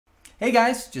Hey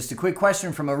guys, just a quick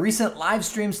question from a recent live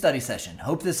stream study session.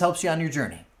 Hope this helps you on your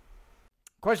journey.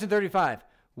 Question 35.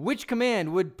 Which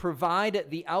command would provide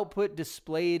the output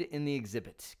displayed in the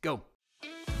exhibit? Go.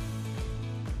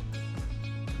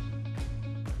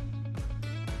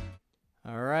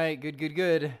 All right,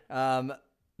 good.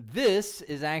 This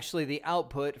is actually the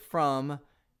output from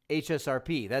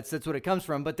HSRP. That's what it comes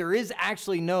from, but there is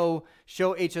actually no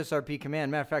show HSRP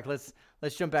command. Matter of fact, let's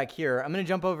jump back here. I'm going to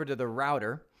jump over to the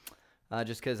router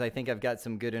just because I think I've got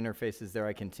some good interfaces there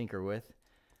I can tinker with.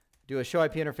 Do a show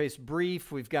IP interface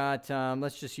brief. We've got,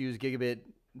 let's just use gigabit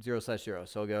 0/0.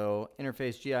 So I'll go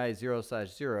interface GI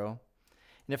 0/0. And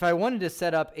if I wanted to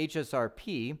set up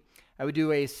HSRP, I would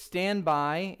do a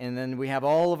standby, and then we have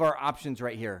all of our options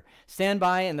right here.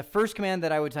 Standby, and the first command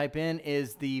that I would type in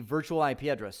is the virtual IP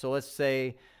address. So let's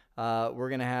say we're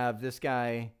going to have this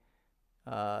guy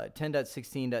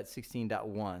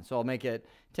 10.16.16.1. So I'll make it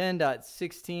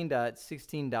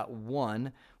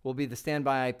 10.16.16.1 will be the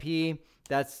standby IP.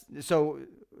 That's so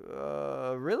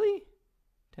really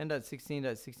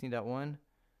 10.16.16.1.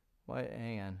 Why?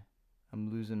 Hang on, I'm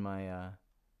losing my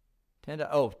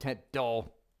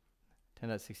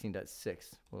 10.16.6.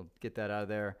 We'll get that out of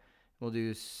there. We'll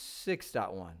do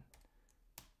 6.1.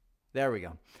 There we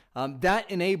go.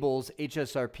 That enables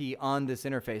HSRP on this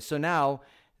interface. So now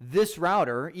this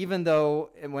router, even though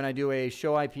when I do a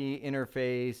show IP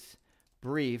interface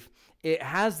brief, it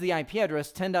has the IP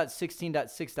address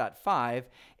 10.16.6.5,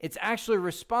 it's actually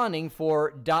responding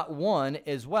for .1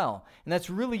 as well. And that's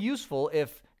really useful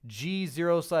if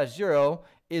G0/0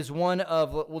 is one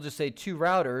of, we'll just say, two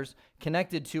routers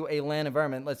connected to a LAN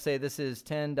environment. Let's say this is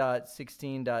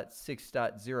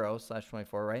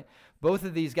 10.16.6.0/24, right? Both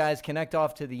of these guys connect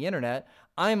off to the internet.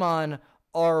 I'm on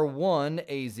R1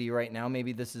 AZ right now.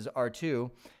 Maybe this is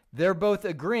R2. They're both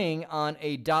agreeing on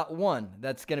a .1.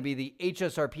 That's going to be the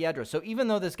HSRP address. So even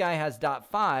though this guy has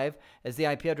 .5 as the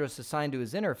IP address assigned to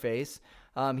his interface,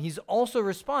 he's also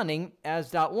responding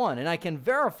as .1, and I can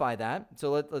verify that.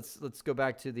 So let's go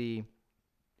back to the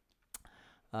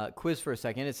quiz for a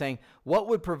second. It's saying what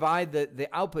would provide the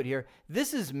output here.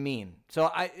 This is mean.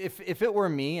 So if it were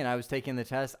me and I was taking the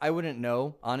test, I wouldn't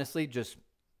know, honestly, just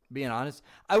being honest.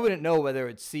 I wouldn't know whether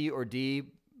it's C or D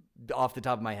off the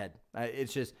top of my head.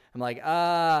 It's just, I'm like,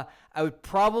 I would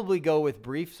probably go with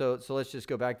brief. So let's just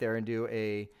go back there and do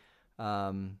a,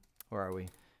 where are we?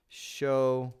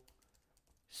 Show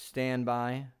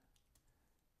standby.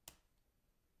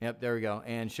 Yep, there we go.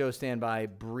 And show standby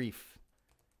brief.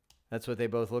 That's what they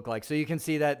both look like. So you can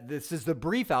see that this is the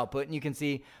brief output, and you can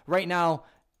see right now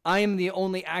I am the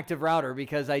only active router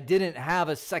because I didn't have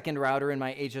a second router in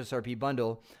my HSRP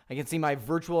bundle. I can see my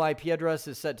virtual IP address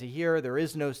is set to here. There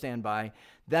is no standby.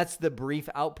 That's the brief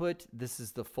output. This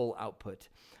is the full output.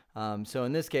 So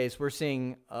in this case, we're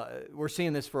seeing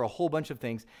this for a whole bunch of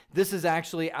things. This is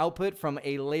actually output from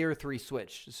a layer 3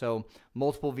 switch. So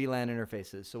multiple VLAN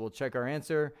interfaces. So we'll check our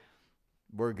answer.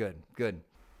 We're good. Good.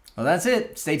 Well, that's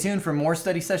it. Stay tuned for more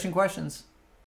study session questions.